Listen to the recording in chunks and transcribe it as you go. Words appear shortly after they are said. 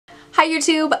Hi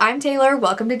YouTube, I'm Taylor.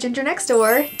 Welcome to Ginger Next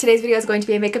Door. Today's video is going to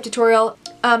be a makeup tutorial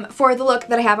for the look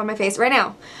that I have on my face right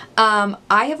now.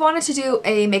 I have wanted to do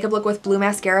a makeup look with blue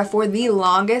mascara for the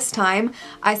longest time.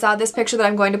 I saw this picture that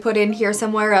I'm going to put in here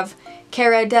somewhere of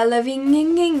Cara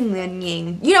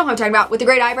Delevingne. You know who I'm talking about, with the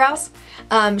great eyebrows.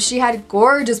 She had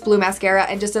gorgeous blue mascara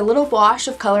and just a little wash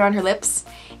of color on her lips,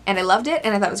 and I loved it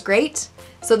and I thought it was great.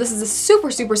 So this is a super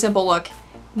simple look.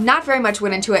 Not very much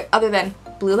went into it other than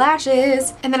blue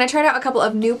lashes. And then I tried out a couple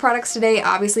of new products today,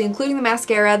 obviously including the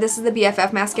mascara. This is the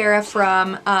BFF mascara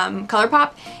from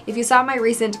Colourpop. If you saw my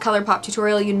recent Colourpop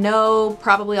tutorial, you know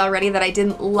probably already that I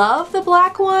didn't love the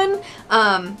black one,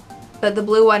 but the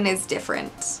blue one is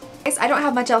different. I don't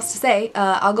have much else to say.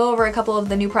 I'll go over a couple of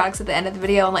the new products at the end of the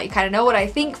video and let you kind of know what I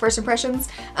think, first impressions,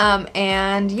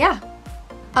 and yeah.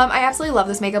 I absolutely love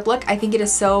this makeup look. I think it is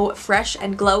so fresh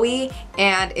and glowy,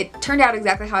 and it turned out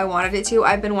exactly how I wanted it to.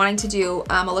 I've been wanting to do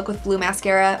a look with blue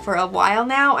mascara for a while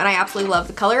now, and I absolutely love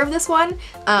the color of this one,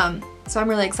 so I'm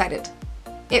really excited.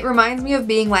 It reminds me of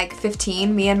being like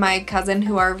 15. Me and my cousin,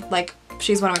 who are like,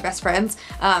 she's one of my best friends,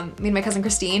 me and my cousin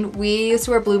Christine, we used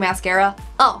to wear blue mascara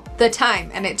all the time,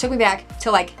 and it took me back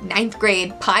to like 9th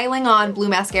grade, piling on blue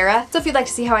mascara. So if you'd like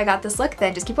to see how I got this look,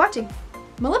 then just keep watching.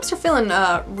 My lips are feeling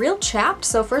real chapped,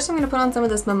 so first I'm going to put on some of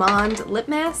this Mamonde Lip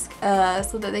Mask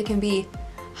so that they can be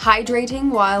hydrating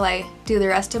while I do the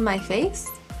rest of my face.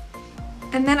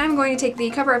 And then I'm going to take the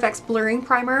Cover FX Blurring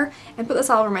Primer and put this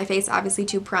all over my face, obviously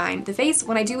to prime the face.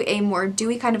 When I do a more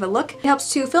dewy kind of a look, it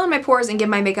helps to fill in my pores and give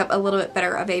my makeup a little bit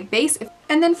better of a base.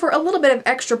 And then for a little bit of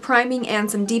extra priming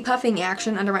and some depuffing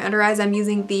action under my under eyes, I'm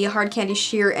using the Hard Candy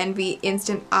Sheer Envy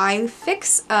Instant Eye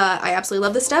Fix. I absolutely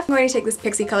love this stuff. I'm going to take this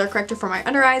Pixi color corrector for my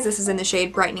under eyes. This is in the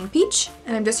shade Brightening Peach.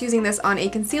 And I'm just using this on a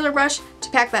concealer brush to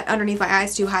pack that underneath my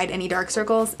eyes to hide any dark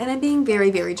circles. And I'm being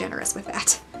very generous with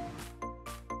that.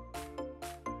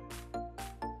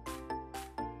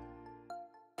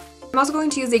 I'm also going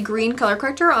to use a green color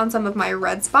corrector on some of my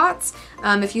red spots.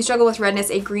 If you struggle with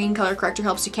redness, a green color corrector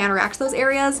helps to counteract those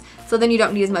areas, so then you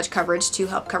don't need as much coverage to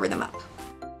help cover them up.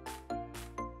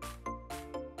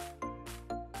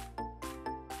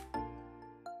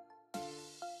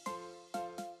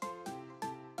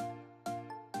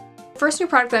 First new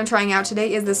product that I'm trying out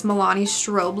today is this Milani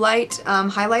Strobe Light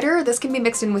highlighter. This can be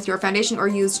mixed in with your foundation or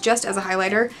used just as a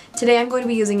highlighter. Today I'm going to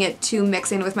be using it to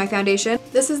mix in with my foundation.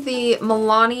 This is the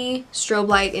Milani Strobe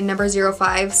Light in number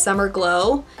 05 Summer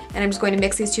Glow, and I'm just going to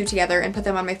mix these two together and put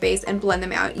them on my face and blend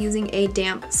them out using a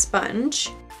damp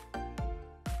sponge.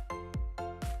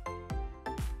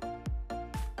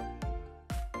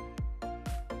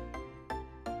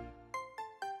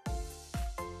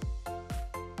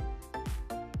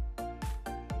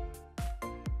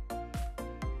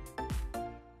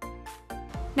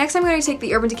 Next I'm going to take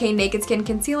the Urban Decay Naked Skin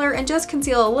Concealer and just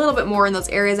conceal a little bit more in those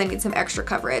areas I need some extra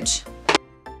coverage.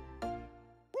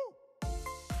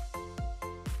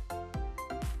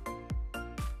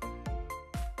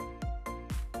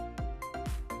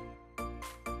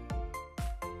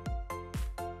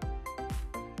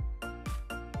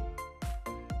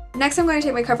 Next I'm going to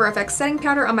take my Cover FX setting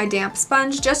powder on my damp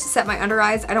sponge just to set my under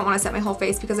eyes. I don't want to set my whole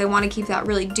face because I want to keep that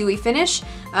really dewy finish,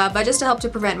 but just to help to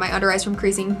prevent my under eyes from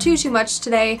creasing too much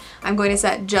today, I'm going to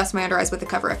set just my under eyes with the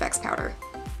Cover FX powder.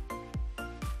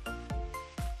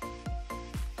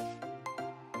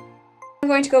 I'm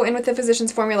going to go in with the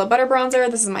Physicians Formula Butter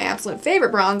Bronzer. This is my absolute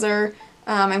favorite bronzer.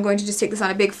 I'm going to just take this on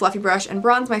a big fluffy brush and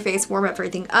bronze my face, warm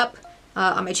everything up.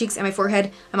 On my cheeks and my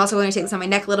forehead. I'm also going to take this on my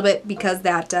neck a little bit because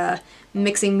that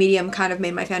mixing medium kind of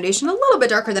made my foundation a little bit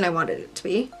darker than I wanted it to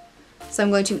be. So I'm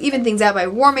going to even things out by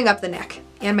warming up the neck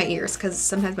and my ears, because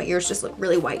sometimes my ears just look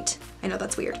really white. I know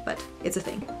that's weird, but it's a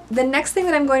thing. The next thing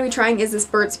that I'm going to be trying is this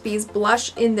Burt's Bees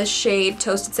blush in the shade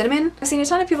Toasted Cinnamon. I've seen a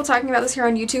ton of people talking about this here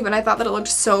on YouTube, and I thought that it looked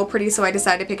so pretty, so I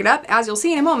decided to pick it up. As you'll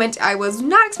see in a moment, I was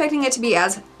not expecting it to be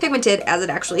as pigmented as it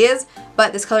actually is,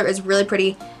 but this color is really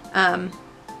pretty.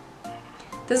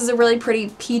 This is a really pretty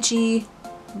peachy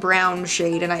brown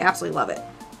shade, and I absolutely love it.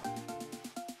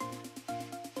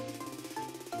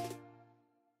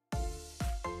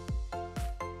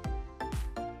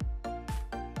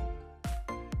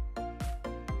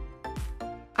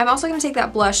 I'm also going to take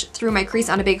that blush through my crease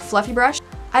on a big fluffy brush.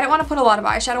 I don't want to put a lot of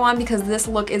eyeshadow on because this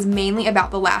look is mainly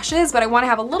about the lashes, but I want to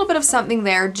have a little bit of something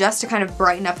there just to kind of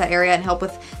brighten up that area and help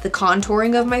with the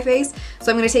contouring of my face.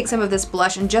 So I'm going to take some of this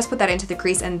blush and just put that into the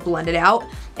crease and blend it out,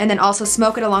 and then also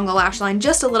smoke it along the lash line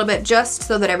just a little bit, just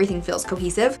so that everything feels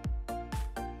cohesive.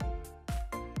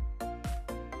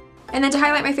 And then to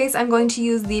highlight my face, I'm going to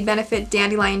use the Benefit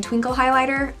Dandelion Twinkle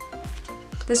highlighter.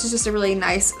 This is just a really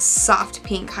nice soft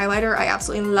pink highlighter. I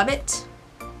absolutely love it.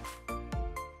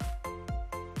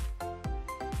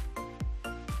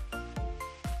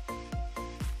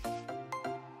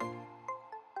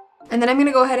 And then I'm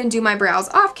gonna go ahead and do my brows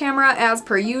off camera as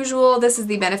per usual. This is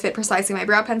the Benefit Precisely My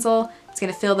Brow Pencil. It's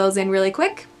gonna fill those in really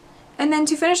quick. And then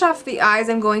to finish off the eyes,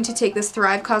 I'm going to take this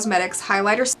Thrive Causemetics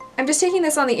highlighter. I'm just taking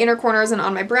this on the inner corners and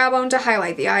on my brow bone to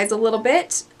highlight the eyes a little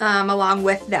bit, along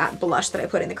with that blush that I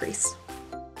put in the crease.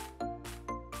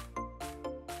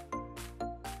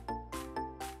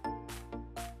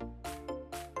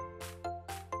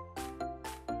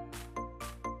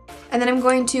 And then I'm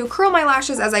going to curl my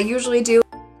lashes as I usually do.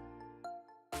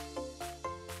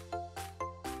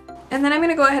 And then I'm going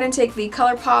to go ahead and take the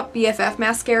Colourpop BFF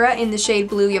mascara in the shade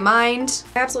Blue Ya Mind.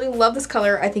 I absolutely love this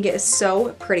color. I think it is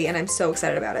so pretty and I'm so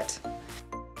excited about it.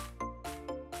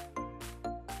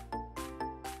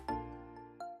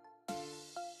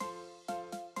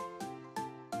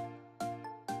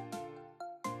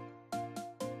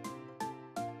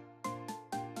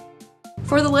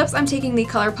 For the lips, I'm taking the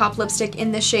Colourpop lipstick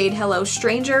in the shade Hello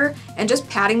Stranger and just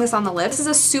patting this on the lips. This is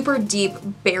a super deep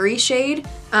berry shade.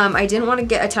 I didn't want to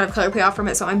get a ton of color payoff from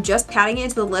it, so I'm just patting it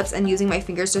into the lips and using my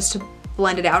fingers just to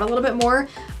blend it out a little bit more.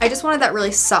 I just wanted that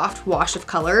really soft wash of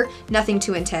color, nothing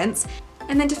too intense.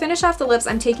 And then to finish off the lips,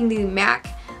 I'm taking the MAC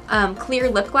clear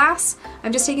lip gloss.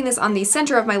 I'm just taking this on the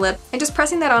center of my lip and just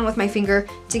pressing that on with my finger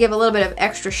to give a little bit of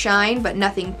extra shine, but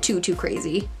nothing too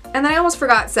crazy. And then I almost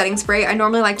forgot setting spray. I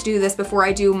normally like to do this before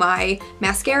I do my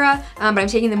mascara, but I'm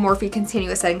taking the Morphe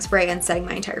Continuous Setting Spray and setting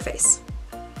my entire face.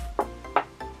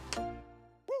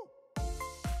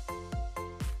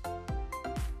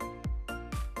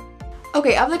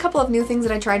 Okay, of the couple of new things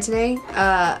that I tried today,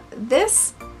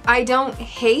 this I don't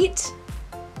hate,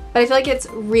 but I feel like it's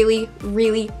really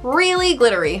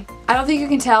glittery. I don't think you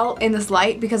can tell in this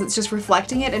light because it's just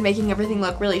reflecting it and making everything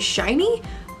look really shiny.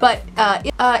 But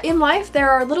in life, there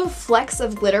are little flecks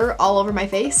of glitter all over my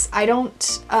face. I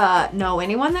don't know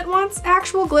anyone that wants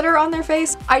actual glitter on their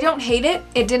face. I don't hate it.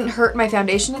 It didn't hurt my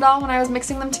foundation at all when I was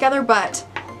mixing them together, but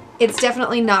it's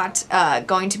definitely not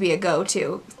going to be a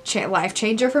go-to life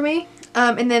changer for me.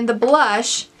 And then the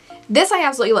blush, this I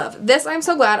absolutely love. This I'm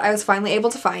so glad I was finally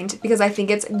able to find because I think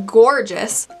it's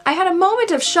gorgeous. I had a moment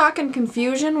of shock and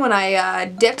confusion when I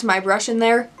dipped my brush in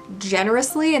there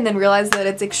generously and then realized that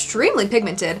it's extremely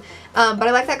pigmented. But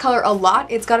I like that color a lot.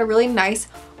 It's got a really nice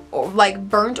like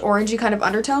burnt orangey kind of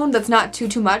undertone that's not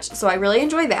too much, so I really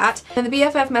enjoy that. And the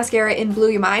BFF mascara in Blue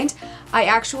Ya Mind, I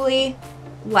actually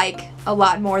like a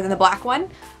lot more than the black one.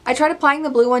 I tried applying the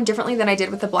blue one differently than I did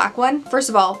with the black one. First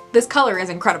of all, this color is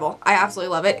incredible. I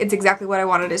absolutely love it. It's exactly what I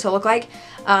wanted it to look like.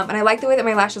 And I like the way that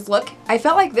my lashes look. I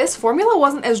felt like this formula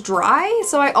wasn't as dry,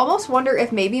 so I almost wonder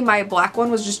if maybe my black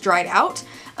one was just dried out.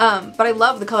 But I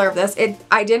love the color of this.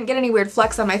 I didn't get any weird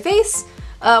flecks on my face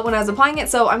when I was applying it,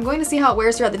 so I'm going to see how it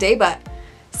wears throughout the day, but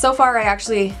so far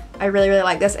I really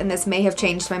like this, and this may have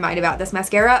changed my mind about this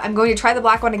mascara. I'm going to try the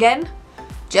black one again,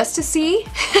 just to see.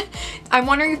 I'm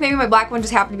wondering if maybe my black one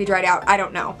just happened to be dried out. I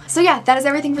don't know. So yeah, that is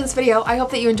everything for this video. I hope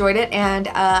that you enjoyed it, and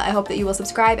I hope that you will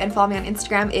subscribe and follow me on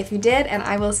Instagram if you did, and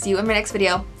I will see you in my next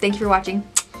video. Thank you for watching.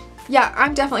 Yeah,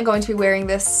 I'm definitely going to be wearing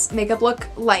this makeup look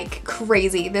like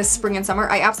crazy this spring and summer.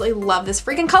 I absolutely love this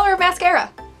freaking color of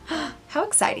mascara. How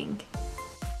exciting.